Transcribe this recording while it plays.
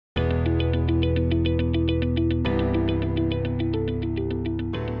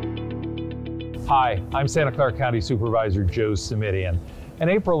Hi, I'm Santa Clara County Supervisor Joe Simitian, and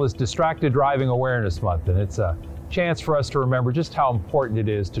April is Distracted Driving Awareness Month, and it's a chance for us to remember just how important it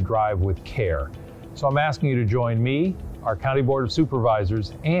is to drive with care. So I'm asking you to join me, our County Board of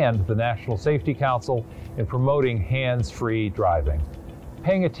Supervisors, and the National Safety Council in promoting hands-free driving.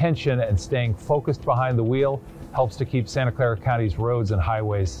 Paying attention and staying focused behind the wheel helps to keep Santa Clara County's roads and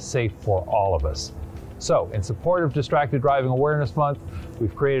highways safe for all of us. So, in support of Distracted Driving Awareness Month,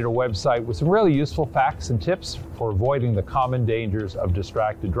 we've created a website with some really useful facts and tips for avoiding the common dangers of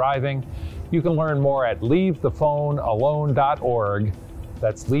distracted driving. You can learn more at leavethephonealone.org.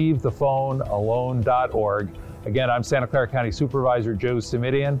 That's leavethephonealone.org. Again, I'm Santa Clara County Supervisor Joe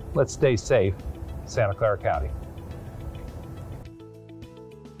Simitian. Let's stay safe, Santa Clara County.